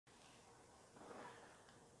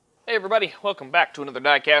Hey everybody, welcome back to another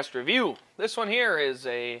Diecast review. This one here is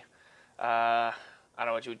a, I don't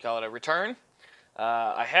know what you would call it, a return.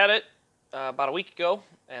 I had it about a week ago,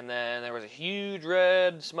 and then there was a huge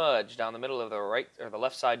red smudge down the middle of the right or the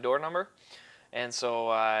left side door number, and so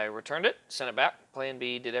I returned it, sent it back. Plan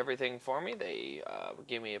B did everything for me. They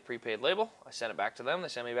gave me a prepaid label. I sent it back to them. They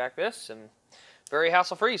sent me back this, and very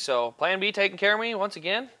hassle-free. So Plan B taking care of me once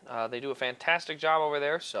again. They do a fantastic job over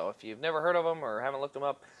there. So if you've never heard of them or haven't looked them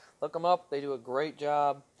up, look them up. They do a great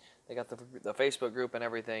job. They got the Facebook group and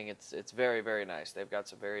everything. It's very, very nice. They've got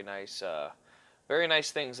some very nice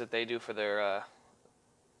things that they do for their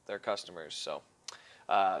customers. So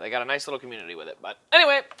they got a nice little community with it. But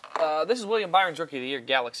anyway, this is William Byron's Rookie of the Year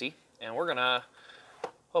Galaxy, and we're gonna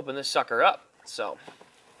open this sucker up. So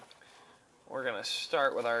we're gonna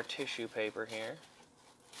start with our tissue paper here.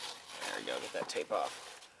 There we go. Get that tape off.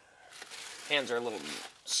 Hands are a little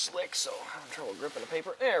slick, so I'm having trouble gripping the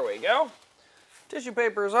paper. There we go. Tissue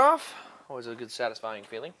paper is off. Always a good, satisfying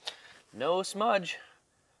feeling. No smudge.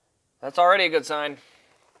 That's already a good sign.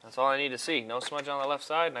 That's all I need to see. No smudge on the left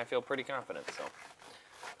side, and I feel pretty confident. So,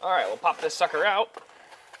 all right, we'll pop this sucker out.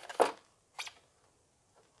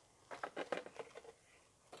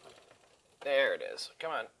 There it is.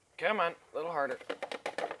 Come on. Come on. A little harder.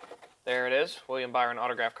 There it is. William Byron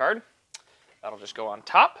autograph card. That'll just go on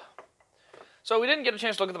top. So we didn't get a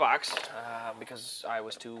chance to look at the box because I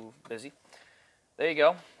was too busy. There you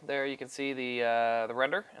go. There you can see the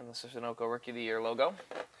render and the Sunoco Rookie of the Year logo.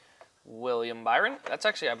 William Byron. That's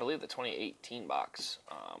actually, I believe, the 2018 box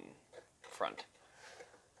front.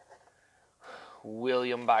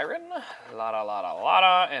 William Byron.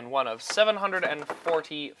 Lotta, and one of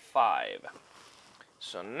 745.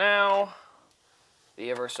 So now,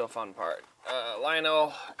 the ever so fun part.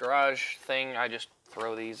 Lionel garage thing. I just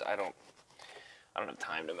throw these. I don't have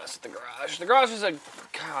time to mess with the garage. The garage is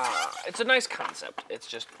it's a nice concept. It's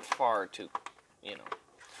just far too, a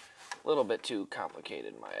little bit too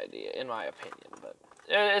complicated, in my opinion. But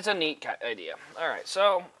it's a neat idea. All right,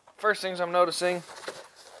 so first things I'm noticing,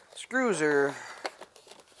 screws are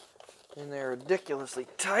in there ridiculously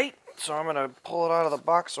tight. So I'm gonna pull it out of the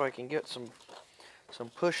box so I can get some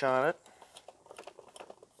push on it.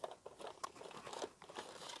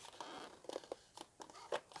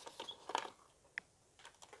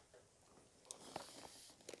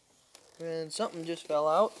 And something just fell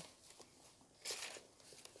out.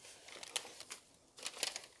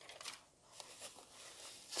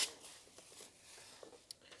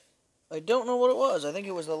 I don't know what it was. I think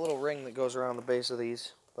it was the little ring that goes around the base of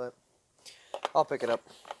these, but I'll pick it up.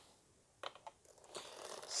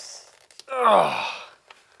 Ugh.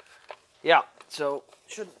 Yeah, so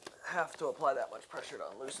shouldn't have to apply that much pressure to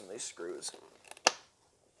unloosen these screws.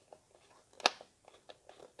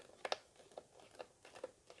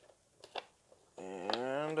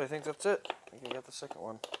 And I think that's it. I think I got the second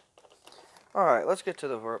one. Alright, let's get to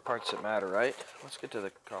the parts that matter, right? Let's get to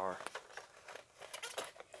the car.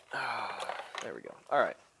 There we go.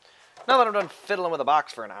 Alright. Now that I'm done fiddling with the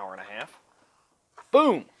box for an hour and a half,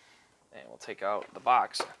 boom! And we'll take out the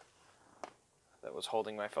box that was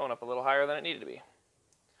holding my phone up a little higher than it needed to be.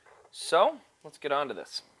 So, let's get on to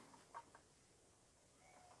this.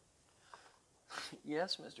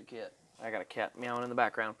 Yes, Mr. Cat. I got a cat meowing in the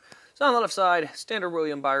background. So on the left side, standard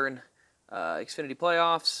William Byron Xfinity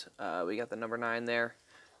Playoffs. We got the number 9 there.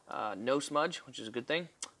 No smudge, which is a good thing.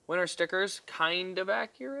 Winner stickers, kind of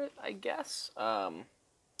accurate, I guess. So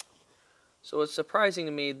it's surprising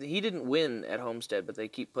to me that he didn't win at Homestead, but they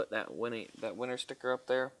keep putting that winner sticker up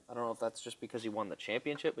there. I don't know if that's just because he won the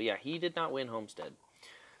championship, but yeah, he did not win Homestead.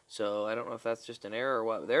 So I don't know if that's just an error or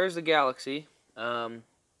what. There's the Galaxy.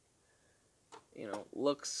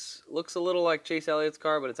 Looks a little like Chase Elliott's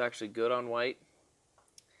car, but it's actually good on white.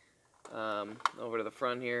 Over to the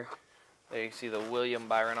front here, there you see the William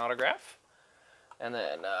Byron autograph. And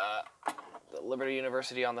then the Liberty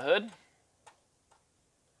University on the hood.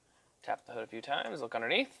 Tap the hood a few times, look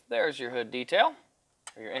underneath. There's your hood detail,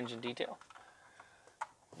 or your engine detail.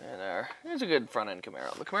 And here's a good front-end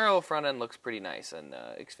Camaro. The Camaro front-end looks pretty nice in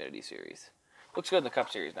Xfinity Series. Looks good in the Cup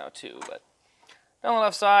Series now, too, but on the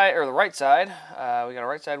left side, or the right side, we got a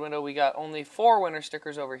right side window. We got only 4 winner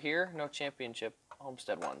stickers over here. No championship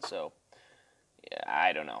Homestead one. So, yeah,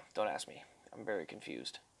 I don't know. Don't ask me. I'm very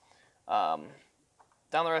confused. Down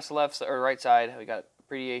the rest of the left or right side, we got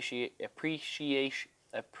appreciation.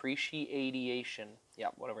 Yeah,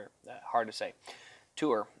 whatever. Hard to say.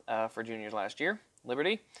 Tour for juniors last year.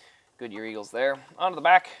 Liberty. Goodyear Eagles there. On to the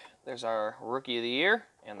back, there's our Rookie of the Year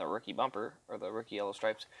and the Rookie Bumper, or the Rookie Yellow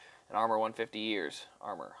Stripes. And Armor 150 years.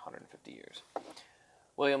 Armor 150 years.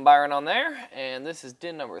 William Byron on there, and this is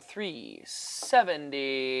din number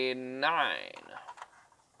 379.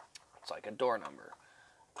 It's like a door number,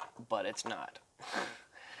 but it's not.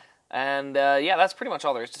 And yeah, that's pretty much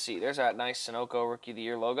all there is to see. There's that nice Sunoco Rookie of the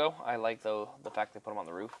Year logo. I like the fact they put them on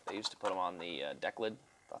the roof. They used to put them on the deck lid.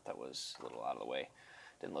 Thought that was a little out of the way.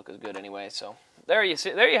 Didn't look as good anyway. So there you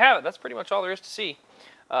see. There you have it. That's pretty much all there is to see.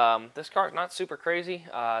 This car's not super crazy.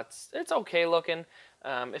 It's okay looking.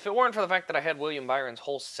 If it weren't for the fact that I had William Byron's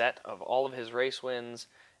whole set of all of his race wins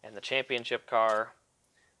and the championship car,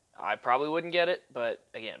 I probably wouldn't get it. But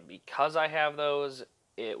again, because I have those,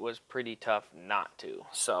 it was pretty tough not to.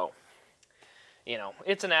 So, you know,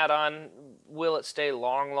 it's an add-on. Will it stay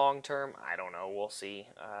long term? I don't know. We'll see.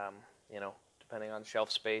 You know, depending on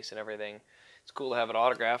shelf space and everything. It's cool to have it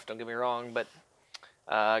autographed, don't get me wrong, but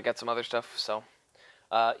I got some other stuff. So,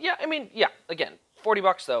 yeah, I mean, yeah, again,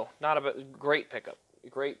 $40 though. Not a great pickup.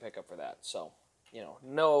 Great pickup for that. So, you know,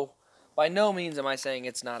 no, by no means am I saying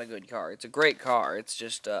it's not a good car. It's a great car. It's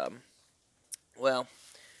just, well,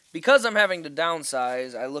 because I'm having to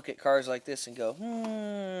downsize, I look at cars like this and go,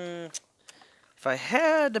 if I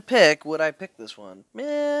had to pick, would I pick this one?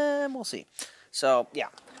 We'll see. So, yeah.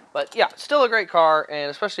 But, yeah, still a great car,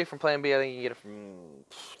 and especially from Plan B, I think you can get it from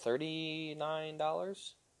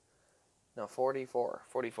 $39? No, 44.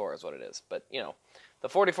 44 is what it is. But, you know, the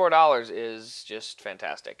 $44 is just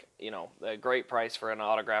fantastic. You know, a great price for an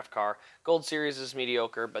autographed car. Gold Series is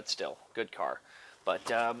mediocre, but still, good car.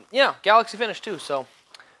 But, yeah, Galaxy finish, too, so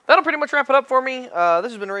that'll pretty much wrap it up for me.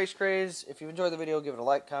 This has been Race Craze. If you enjoyed the video, give it a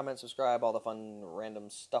like, comment, subscribe, all the fun, random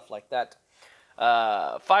stuff like that.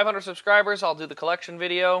 500 subscribers, I'll do the collection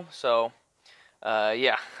video. So,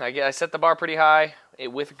 yeah, I set the bar pretty high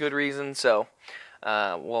with good reason. So,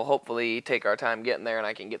 we'll hopefully take our time getting there and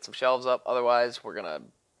I can get some shelves up. Otherwise, we're going to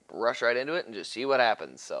rush right into it and just see what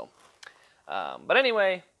happens. So, but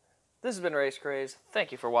anyway, this has been Race Craze.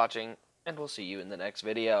 Thank you for watching, and we'll see you in the next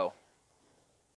video.